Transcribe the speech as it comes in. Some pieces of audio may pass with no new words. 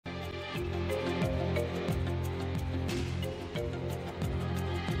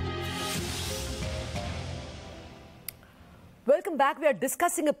Welcome back. We are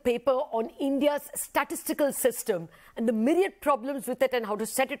discussing a paper on India's statistical system and the myriad problems with it and how to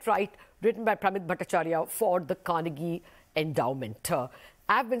set it right, written by Pramit Bhattacharya for the Carnegie Endowment.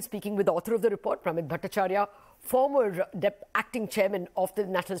 I've been speaking with the author of the report, Pramit Bhattacharya, former acting chairman of the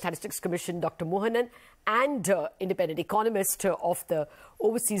National Statistics Commission, Dr. Mohanan, and independent economist of the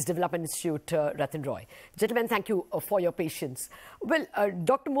Overseas Development Institute, Rathin Roy. Gentlemen, thank you for your patience. Well,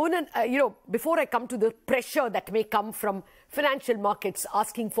 Dr. Mohanan, before I come to the pressure that may come from financial markets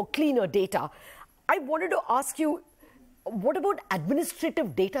asking for cleaner data, I wanted to ask you, what about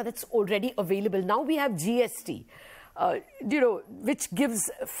administrative data that's already available? Now we have GST. Which gives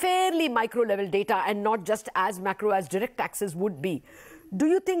fairly micro-level data and not just as macro as direct taxes would be. Do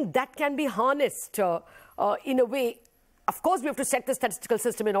you think that can be harnessed in a way? Of course, we have to set the statistical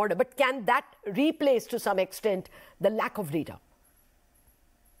system in order, but can that replace to some extent the lack of data?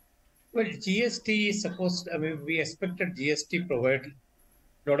 Well, GST is supposed, we expected GST provide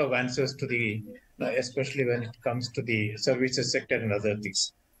a lot of answers to the, especially when it comes to the services sector and other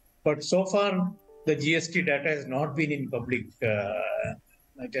things. But so far, the GST data has not been in public.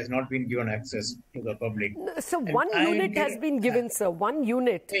 It has not been given access to the public. So one unit has been given, sir. One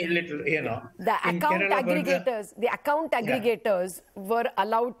unit. A little, The account aggregators were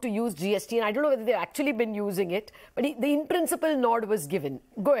allowed to use GST, and I don't know whether they've actually been using it, but the in principle nod was given.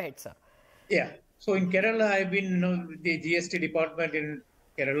 Go ahead, sir. Yeah. So in Kerala, I've been, the GST department in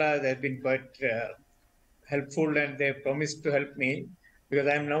Kerala, they've been quite helpful, and they promised to help me, because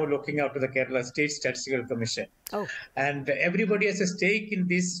I'm now looking after the Kerala State Statistical Commission. Oh. And everybody has a stake in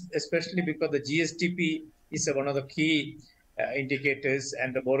this, especially because the GSTP is one of the key indicators,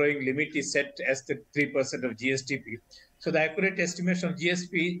 and the borrowing limit is set as the 3% of GSTP. So the accurate estimation of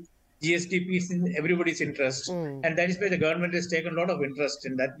GSTP is in everybody's interest. And that is why the government has taken a lot of interest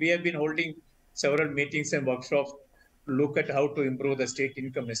in that. We have been holding several meetings and workshops to look at how to improve the state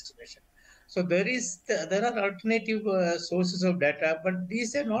income estimation. So there are alternative sources of data, but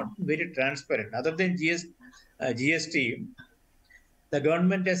these are not very transparent. Other than GST, the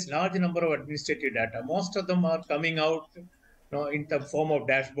government has large number of administrative data. Most of them are coming out in the form of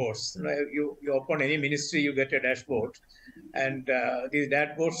dashboards. You open any ministry, you get a dashboard. And these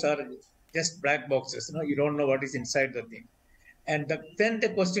dashboards are just black boxes. You don't know what is inside the thing. And then the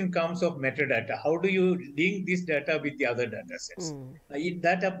question comes of metadata. How do you link this data with the other data sets?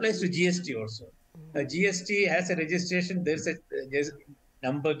 That applies to GST also. GST has a registration. There's a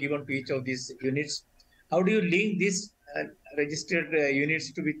number given to each of these units. How do you link these registered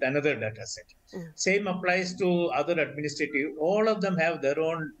units to with another data set? Same applies to other administrative. All of them have their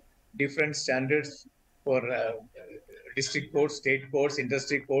own different standards for district codes, state codes,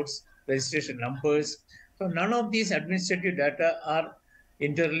 industry codes, registration numbers. So none of these administrative data are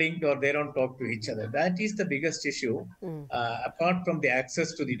interlinked or they don't talk to each other. That is the biggest issue, apart from the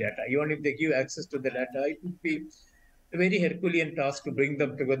access to the data. Even if they give access to the data, it would be a very Herculean task to bring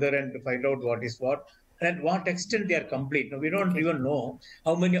them together and to find out what is what and what extent they are complete. Now, we don't even know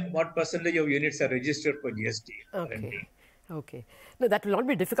what percentage of units are registered for GST currently. Okay. No, that will not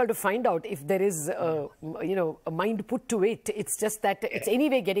be difficult to find out if there is, a mind put to it. It's just that it's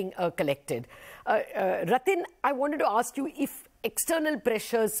anyway getting collected. Rathin, I wanted to ask you if external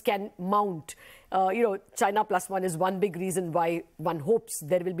pressures can mount. China +1 is one big reason why one hopes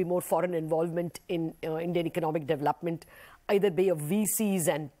there will be more foreign involvement in Indian economic development, either by of VCs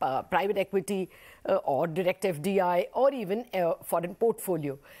and private equity or direct FDI or even foreign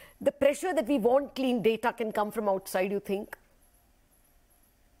portfolio. The pressure that we want clean data can come from outside, you think?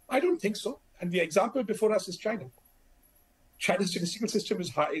 I don't think so. And the example before us is China. China's statistical system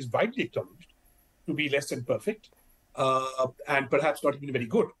is widely acknowledged to be less than perfect and perhaps not even very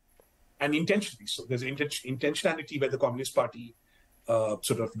good, and intentionally so. There's intentionality where the Communist Party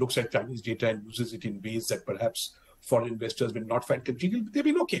sort of looks at Chinese data and uses it in ways that perhaps foreign investors will not find congenial, but they've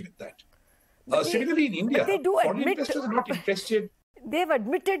been okay with that. Similarly, in India, foreign investors are not interested. They've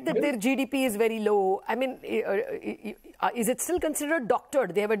admitted that their GDP is very low. I mean, is it still considered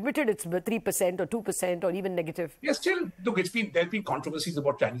doctored? They have admitted it's 3% or 2% or even negative. Yeah, still, look, there have been controversies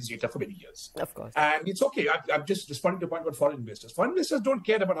about Chinese data for many years. Of course. And it's okay. I'm just responding to the point about foreign investors. Foreign investors don't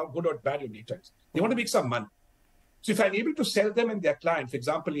care about how good or bad your data is. They want to make some money. So if I'm able to sell them and their client, for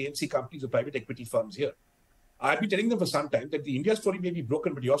example, ANC companies or private equity firms here, I've been telling them for some time that the India story may be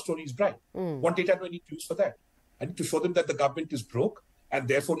broken, but your story is bright. What data do I need to use for that? I need to show them that the government is broke, and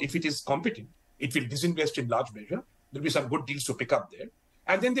therefore, if it is competent, it will disinvest in large measure. There'll be some good deals to pick up there.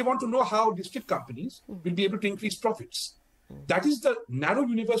 And then they want to know how district companies will be able to increase profits. That is the narrow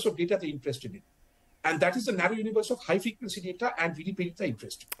universe of data they're interested in. And that is the narrow universe of high-frequency data and VDP data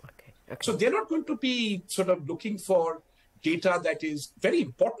interested in. Okay. So they're not going to be sort of looking for data that is very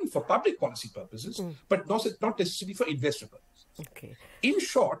important for public policy purposes, but not necessarily for investor purposes. Okay. In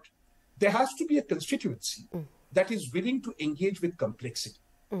short, there has to be a constituency that is willing to engage with complexity.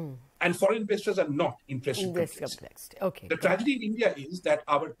 And foreign investors are not interested in complexity. Okay. The tragedy in India is that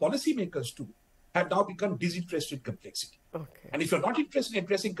our policymakers too have now become disinterested in complexity. Okay. And if you're not interested in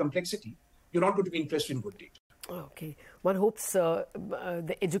addressing complexity, you're not going to be interested in good data. Okay. One hopes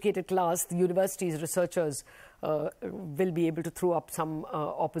the educated class, the universities, researchers will be able to throw up some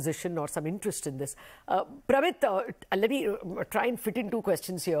opposition or some interest in this. Pramit, let me try and fit in two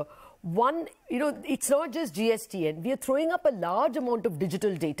questions here. One, it's not just GST, and we are throwing up a large amount of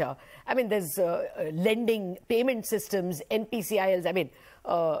digital data. I mean, there's lending, payment systems, NPCILs,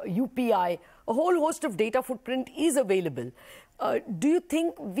 UPI, a whole host of data footprint is available. Do you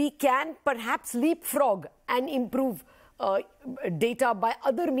think we can perhaps leapfrog and improve data by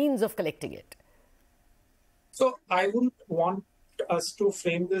other means of collecting it? So I wouldn't want us to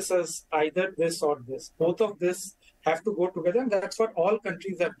frame this as either this or this. Both of this have to go together, and that's what all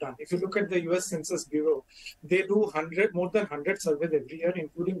countries have done. If you look at the US Census Bureau, they do more than 100 surveys every year,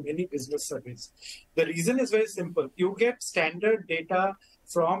 including many business surveys. The reason is very simple. You get standard data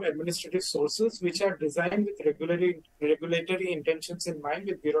from administrative sources which are designed with regulatory intentions in mind,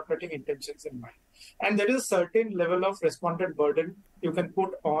 with bureaucratic intentions in mind. And there is a certain level of respondent burden you can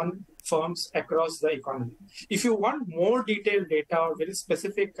put on firms across the economy. If you want more detailed data or very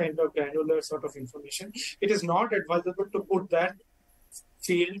specific kind of granular sort of information, it is not advisable to put that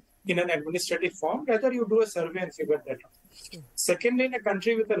field in an administrative form. Rather, you do a survey and figure that out. Secondly, in a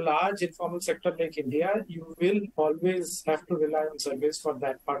country with a large informal sector like India, you will always have to rely on surveys for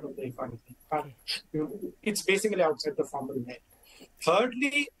that part of the economy. It's basically outside the formal net.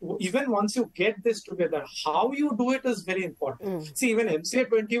 Thirdly, even once you get this together, how you do it is very important. See, even MCA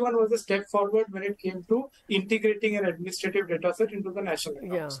 21 was a step forward when it came to integrating an administrative data set into the national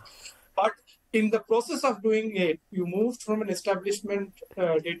accounts. But in the process of doing it, you moved from an establishment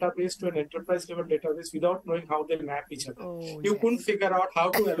database to an enterprise level database without knowing how they map each other. You couldn't figure out how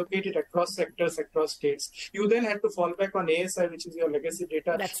to allocate it across sectors, across states. You then had to fall back on ASI, which is your legacy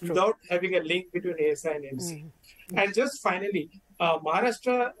data, without having a link between ASI and MC. And just finally,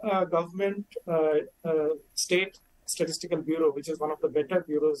 Maharashtra government state Statistical Bureau, which is one of the better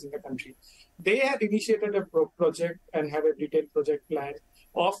bureaus in the country, they had initiated a project and have a detailed project plan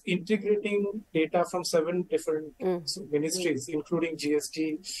of integrating data from 7 different ministries, including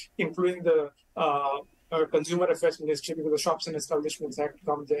GST, including the Consumer Affairs Ministry, because the Shops and Establishments Act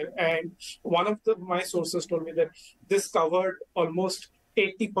come there. And one of my sources told me that this covered almost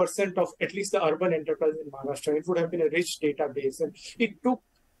 80% of at least the urban enterprise in Maharashtra. It would have been a rich database. And it took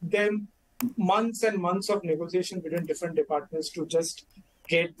them months and months of negotiation between different departments to just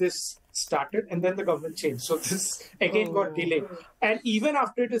get this started, and then the government changed. So this again got delayed. And even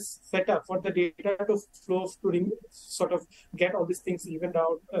after it is set up for the data to flow, to sort of get all these things evened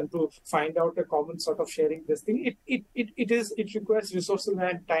out and to find out a common sort of sharing this thing, it requires resources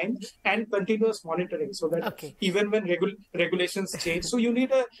and time and continuous monitoring, so that even when regulations change, so you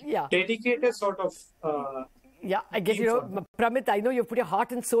need a dedicated sort of I guess, Pramit, I know you've put your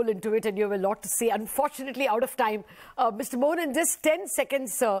heart and soul into it and you have a lot to say. Unfortunately, out of time. Mr. Mohanan, just 10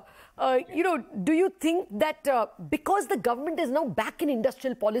 seconds, sir. Do you think that because the government is now back in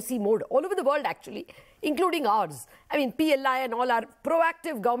industrial policy mode, all over the world actually, including ours, I mean, PLI and all our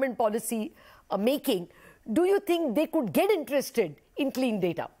proactive government policy making, do you think they could get interested in clean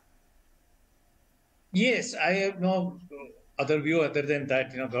data? Yes, I have no other view other than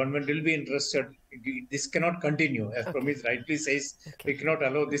that. Government will be interested. This cannot continue. As Pramit rightly says, we cannot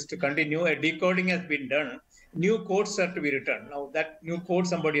allow this to continue. A decoding has been done. New codes are to be written. Now, that new code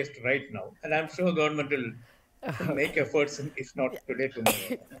somebody has to write now. And I'm sure government will make efforts, if not today, tomorrow.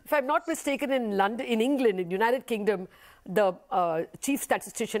 If I'm not mistaken, in London, in England, in United Kingdom, the chief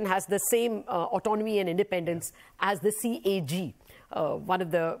statistician has the same autonomy and independence as the CAG. One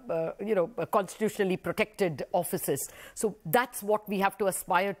of the, constitutionally protected offices. So that's what we have to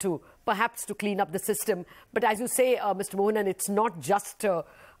aspire to, perhaps to clean up the system. But as you say, Mr. Mohanan, it's not just,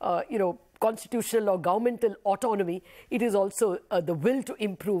 constitutional or governmental autonomy. It is also the will to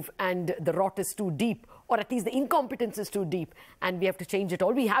improve, and the rot is too deep, or at least the incompetence is too deep, and we have to change it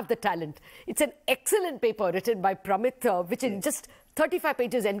all. We have the talent. It's an excellent paper written by Pramit, which in just 35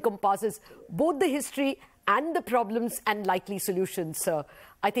 pages encompasses both the history and the problems and likely solutions.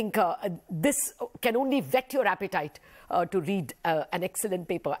 I think this can only whet your appetite to read an excellent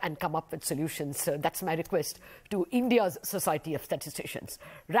paper and come up with solutions. That's my request to India's Society of Statisticians.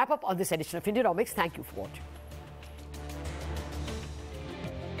 Wrap up on this edition of Indianomics. Thank you for watching.